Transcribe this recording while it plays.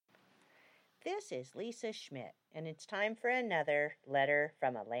This is Lisa Schmidt, and it's time for another letter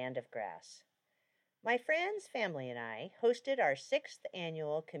from a land of grass. My friends, family, and I hosted our 6th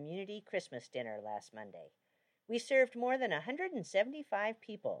annual community Christmas dinner last Monday. We served more than 175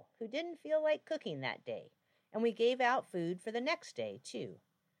 people who didn't feel like cooking that day, and we gave out food for the next day, too.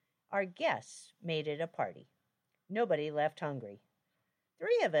 Our guests made it a party. Nobody left hungry.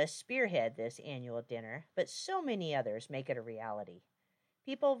 3 of us spearhead this annual dinner, but so many others make it a reality.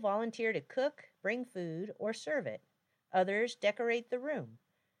 People volunteer to cook, bring food, or serve it. Others decorate the room.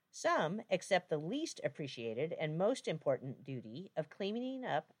 Some accept the least appreciated and most important duty of cleaning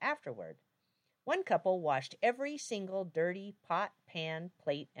up afterward. One couple washed every single dirty pot, pan,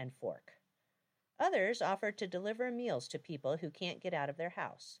 plate, and fork. Others offered to deliver meals to people who can't get out of their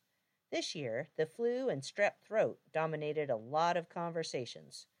house. This year, the flu and strep throat dominated a lot of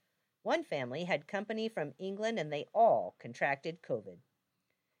conversations. One family had company from England and they all contracted COVID.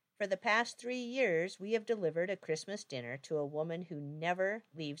 For the past 3 years, we have delivered a Christmas dinner to a woman who never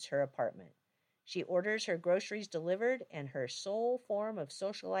leaves her apartment. She orders her groceries delivered, and her sole form of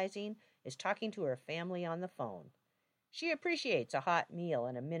socializing is talking to her family on the phone. She appreciates a hot meal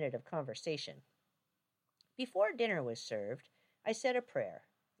and a minute of conversation. Before dinner was served, I said a prayer.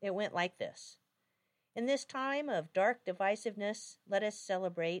 It went like this: In this time of dark divisiveness, let us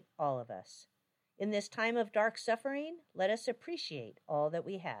celebrate all of us. In this time of dark suffering, let us appreciate all that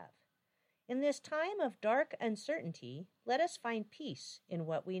we have. In this time of dark uncertainty, let us find peace in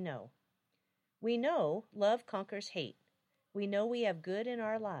what we know. We know love conquers hate. We know we have good in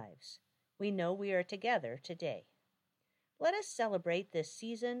our lives. We know we are together today. Let us celebrate this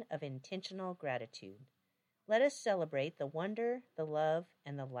season of intentional gratitude. Let us celebrate the wonder, the love,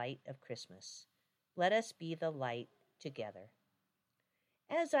 and the light of Christmas. Let us be the light together.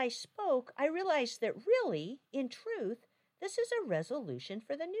 As I spoke, I realized that really, in truth, this is a resolution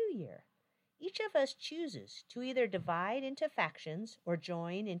for the new year. Each of us chooses to either divide into factions or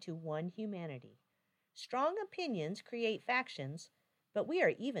join into one humanity. Strong opinions create factions, but we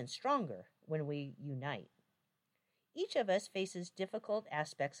are even stronger when we unite. Each of us faces difficult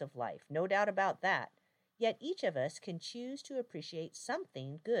aspects of life, no doubt about that, yet each of us can choose to appreciate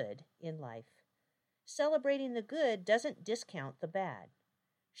something good in life. Celebrating the good doesn't discount the bad.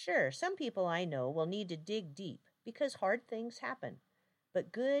 Sure, some people I know will need to dig deep because hard things happen,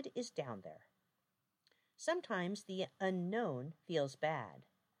 but good is down there. Sometimes the unknown feels bad.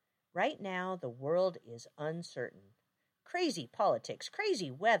 Right now, the world is uncertain. Crazy politics,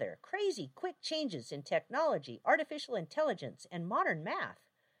 crazy weather, crazy quick changes in technology, artificial intelligence, and modern math.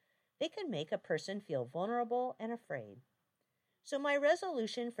 They can make a person feel vulnerable and afraid. So my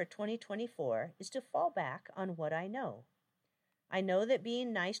resolution for 2024 is to fall back on what I know. I know that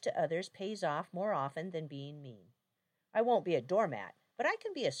being nice to others pays off more often than being mean. I won't be a doormat, but I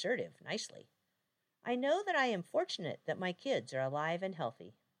can be assertive nicely. I know that I am fortunate that my kids are alive and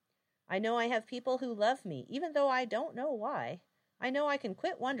healthy. I know I have people who love me, even though I don't know why. I know I can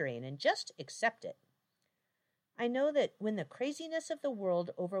quit wondering and just accept it. I know that when the craziness of the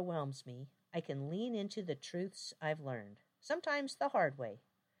world overwhelms me, I can lean into the truths I've learned, sometimes the hard way.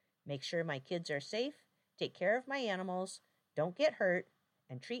 Make sure my kids are safe, take care of my animals, don't get hurt,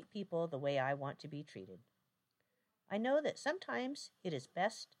 and treat people the way I want to be treated. I know that sometimes it is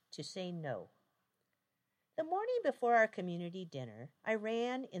best to say no. The morning before our community dinner, I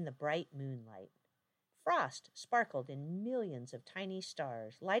ran in the bright moonlight. Frost sparkled in millions of tiny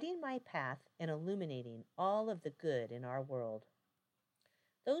stars, lighting my path and illuminating all of the good in our world.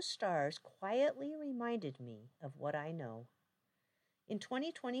 Those stars quietly reminded me of what I know. In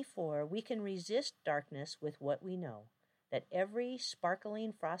 2024, we can resist darkness with what we know, that every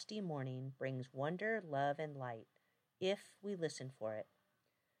sparkling frosty morning brings wonder, love, and light, if we listen for it.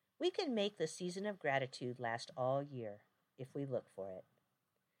 We can make the season of gratitude last all year, if we look for it.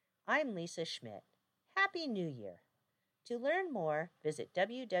 I'm Lisa Schmidt. Happy New Year! To learn more, visit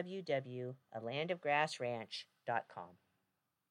www.alandofgrassranch.com.